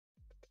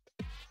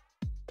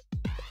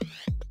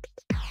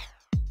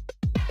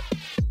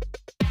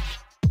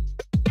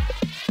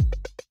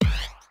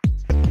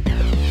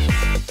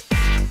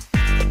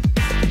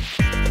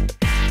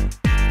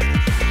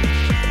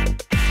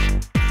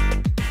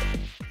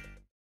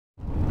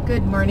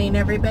Good morning,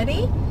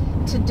 everybody.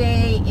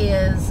 Today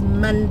is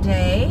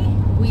Monday.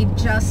 We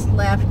just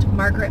left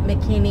Margaret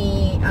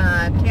McKinney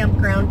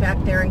Campground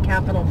back there in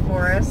Capitol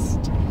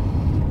Forest.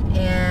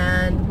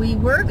 And we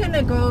were going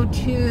to go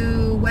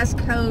to West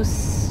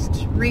Coast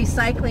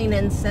Recycling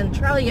in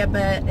Centralia,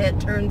 but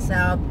it turns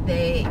out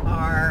they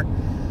are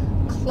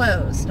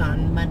closed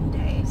on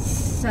Monday.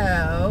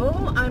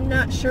 So I'm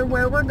not sure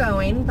where we're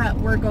going, but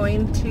we're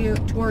going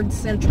towards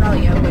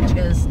Centralia, which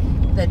is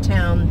the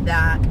town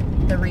that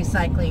the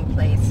recycling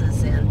place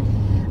is in,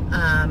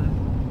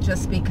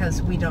 just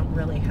because we don't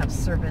really have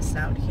service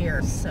out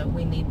here, so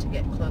we need to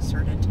get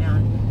closer to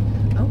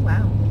town. Oh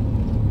wow,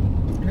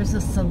 there's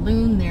a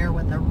saloon there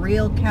with a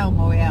real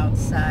cowboy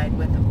outside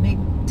with a big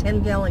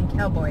 10-gallon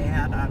cowboy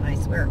hat on. I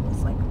swear it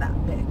was like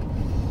that big.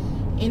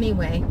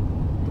 Anyway,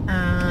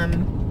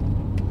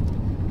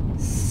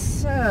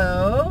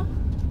 so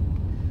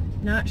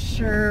not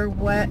sure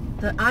what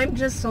I'm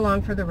just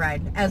along for the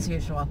ride as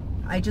usual.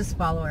 I just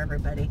follow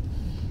everybody.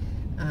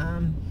 I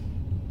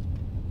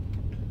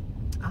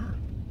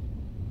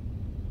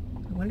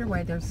wonder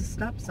why there's a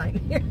stop sign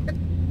here.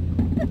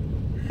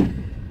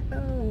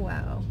 Oh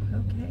wow,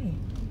 okay.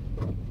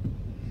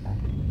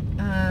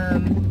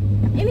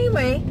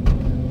 Anyway,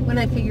 when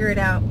I figure it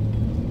out,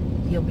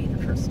 you'll be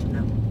the first to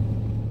know.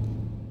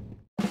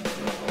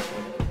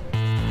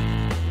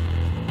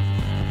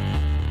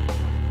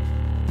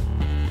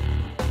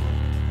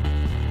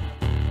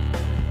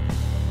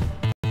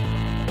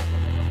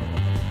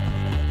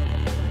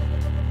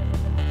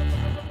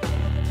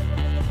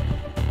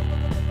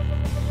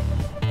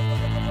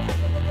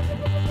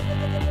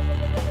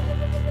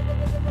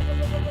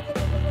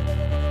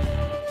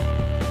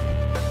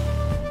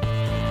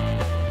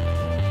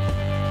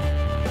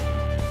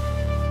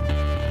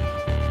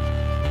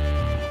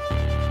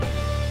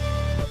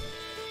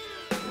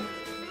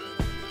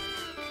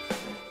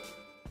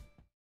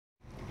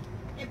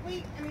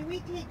 We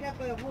take up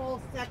a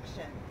whole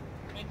section.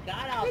 We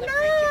got all the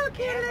Hello, freaking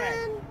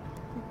cameras.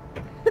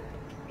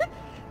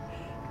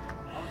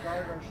 I'll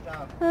guard our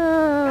stuff.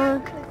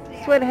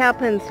 That's what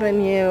happens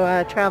when you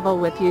travel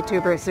with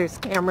YouTubers. There's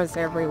cameras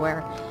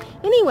everywhere.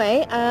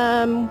 Anyway,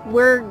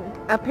 we're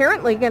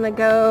apparently going to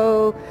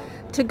go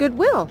to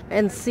Goodwill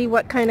and see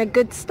what kind of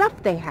good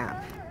stuff they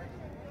have.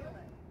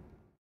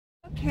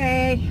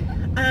 Okay,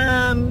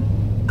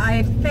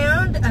 I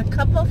found a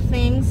couple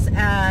things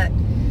at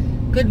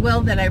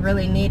Goodwill that I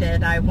really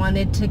needed. I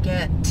wanted to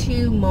get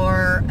 2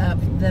 more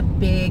of the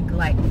big,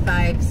 like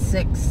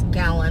 5-6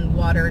 gallon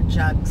water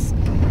jugs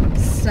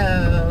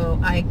so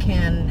I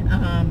can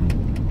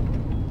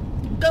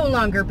go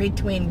longer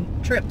between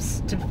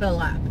trips to fill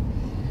up.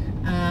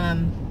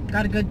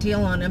 Got a good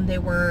deal on them. They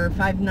were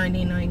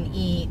 $5.99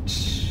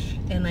 each,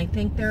 and I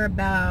think they're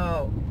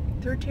about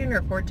 $13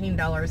 or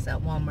 $14 at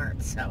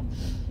Walmart. So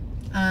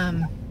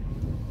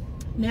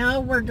now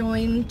we're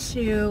going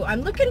to,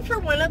 I'm looking for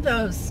one of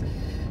those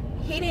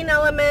heating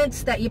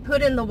elements that you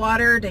put in the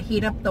water to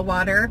heat up the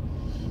water,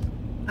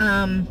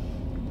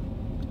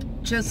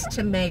 just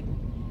to make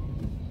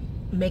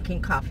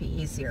making coffee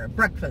easier,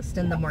 breakfast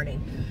in the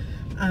morning.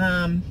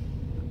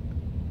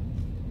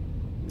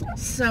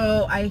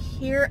 So I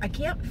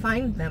can't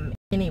find them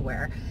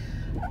anywhere.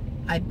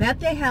 I bet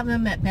they have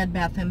them at Bed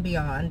Bath &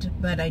 Beyond,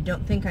 but I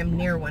don't think I'm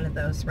near one of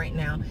those right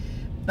now.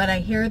 But I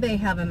hear they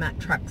have them at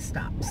truck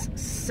stops.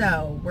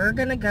 So we're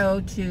going to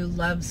go to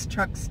Love's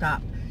Truck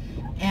Stop.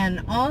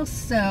 And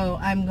also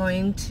I'm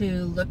going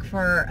to look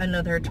for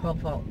another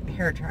 12-volt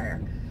hair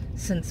dryer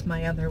since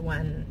my other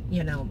one,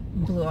 you know,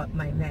 blew up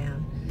my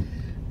van.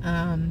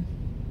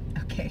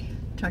 Okay,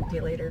 talk to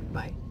you later.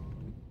 Bye.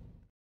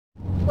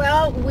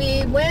 Well,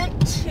 we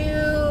went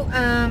to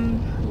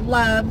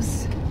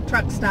Love's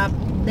Truck Stop.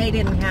 They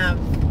didn't have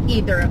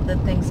either of the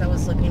things I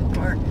was looking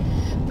for.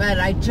 But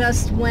I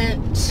just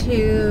went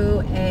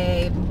to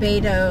a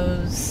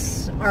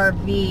Beto's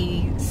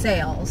RV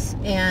sales,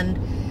 and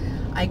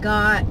I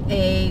got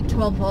a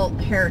 12-volt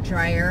hair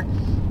dryer.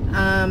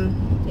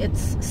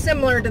 It's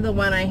similar to the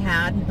one I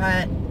had,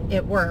 but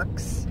it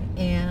works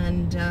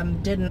and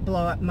didn't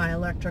blow up my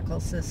electrical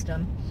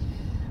system.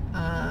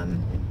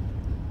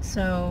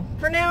 So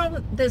for now,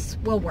 this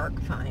will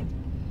work fine.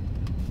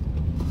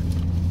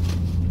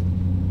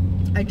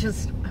 I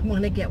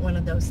want to get one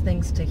of those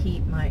things to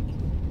heat my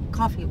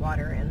coffee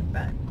water in,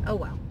 but oh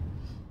well.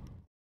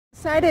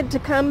 Decided to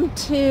come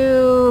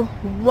to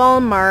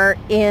Walmart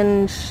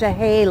in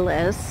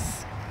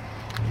Chehalis,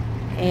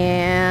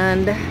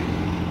 and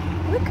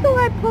look who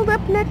I pulled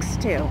up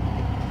next to.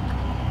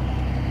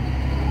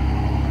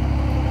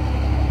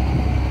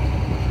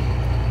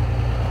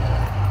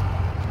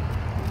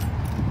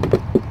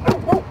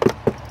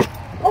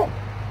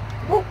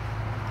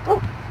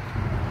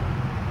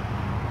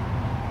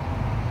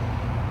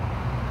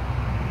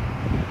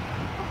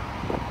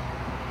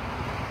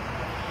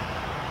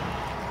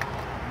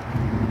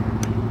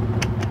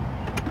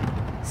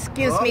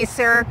 Excuse me,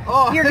 sir.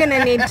 Oh. You're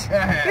gonna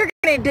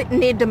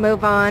need to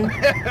move on.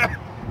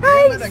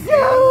 Hi,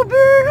 Sober.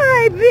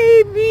 Hi,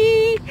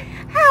 baby.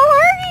 How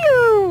are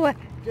you?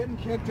 getting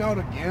kicked out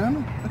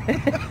again?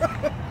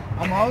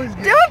 I'm always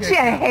getting Don't kicked you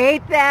out.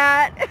 hate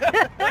that?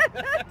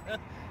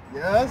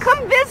 Yes?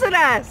 Come visit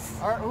us.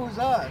 Who's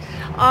us?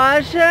 Aja Oh,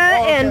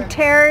 okay. and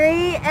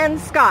Terry and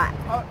Scott.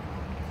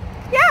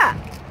 Yeah.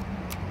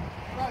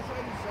 Guys, have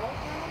you sold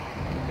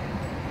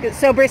now?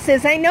 Sober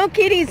says, I know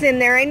Kitty's in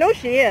there. I know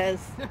she is.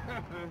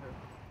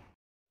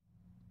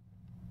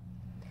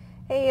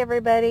 Hey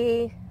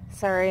everybody.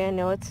 Sorry, I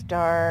know it's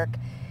dark.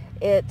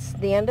 It's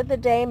the end of the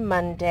day,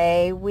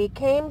 Monday. We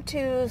came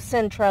to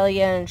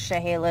Centralia and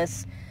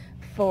Chehalis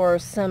for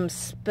some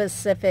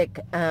specific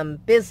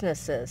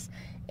businesses.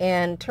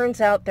 And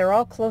turns out they're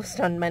all closed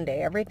on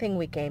Monday, everything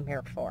we came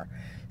here for.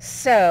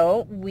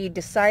 So we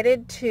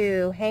decided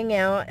to hang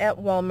out at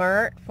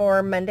Walmart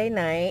for Monday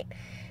night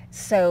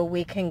so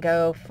we can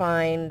go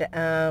find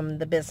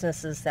the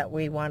businesses that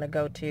we want to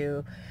go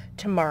to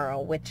tomorrow,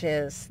 which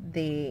is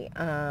the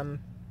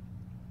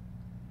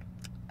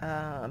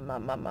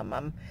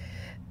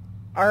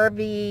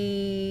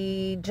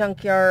RV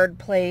junkyard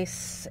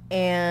place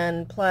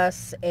and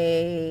plus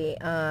a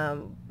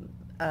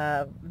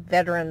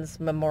Veterans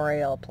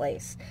Memorial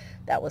place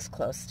that was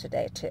close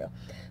today too.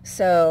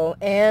 So,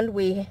 and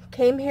we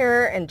came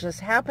here and just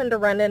happened to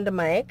run into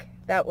Mike.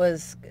 That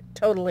was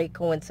totally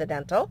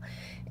coincidental.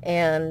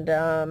 And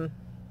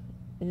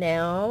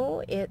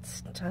now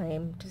it's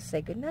time to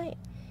say goodnight.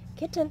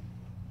 Kitten,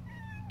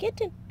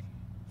 kitten,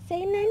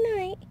 say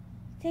night-night.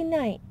 Say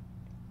night.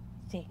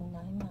 Say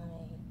night-night.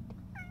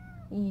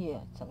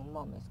 Yes, I'm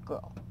mama's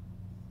girl.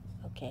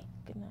 Okay,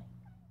 good night.